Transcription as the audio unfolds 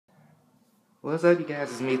What's up, you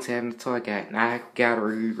guys? It's me, Tab the Toy Guy, and I gotta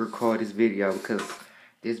re-record this video because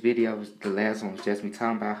this video was the last one was just me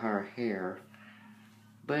talking about her hair.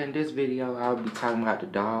 But in this video, I'll be talking about the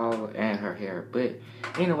doll and her hair. But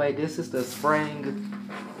anyway, this is the spring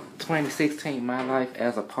 2016 My Life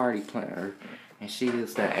as a Party Planner, and she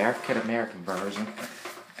is the African American version.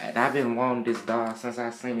 And I've been wanting this doll since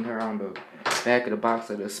I seen her on the back of the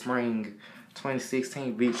box of the spring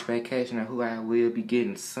 2016 beach vacation, and who I will be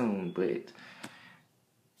getting soon. But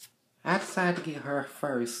I decided to get her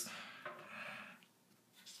first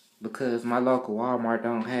because my local Walmart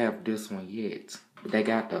don't have this one yet. But they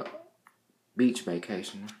got the beach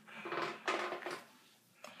vacation.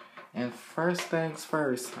 And first things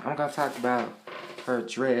first, I'm going to talk about her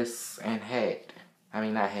dress and hat. I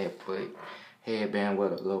mean, not hat, but headband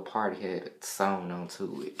with a little party hat sewn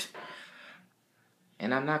onto it.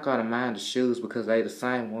 And I'm not going to mind the shoes because they the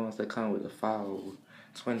same ones that come with the fall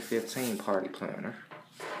 2015 party planner.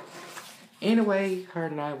 Anyway, her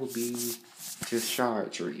name will be just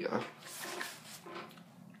Shardria.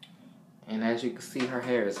 And as you can see, her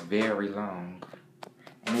hair is very long.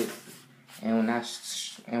 And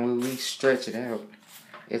when we stretch it out,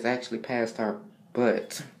 it's actually past her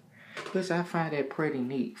butt. Which I find that pretty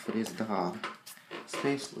neat for this doll.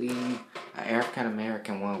 Especially an African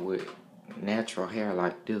American one with natural hair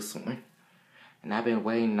like this one. And I've been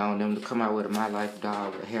waiting on them to come out with a My Life doll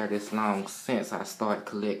with hair this long since I started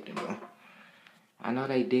collecting them. I know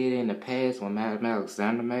they did it in the past when Madam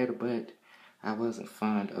Alexander made it, but I wasn't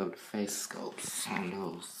fond of the face sculpts on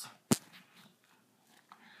those.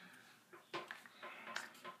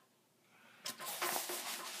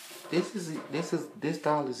 This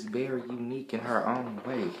doll is very unique in her own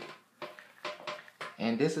way.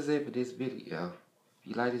 And this is it for this video.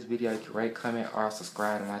 If you like this video, you can rate, comment, or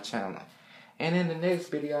subscribe to my channel. And in the next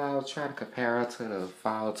video, I'll try to compare her to the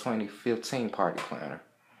fall 2015 party planner.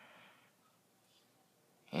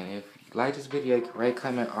 And if you like this video, you can rate,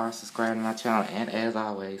 comment, or subscribe to my channel. And as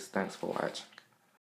always, thanks for watching.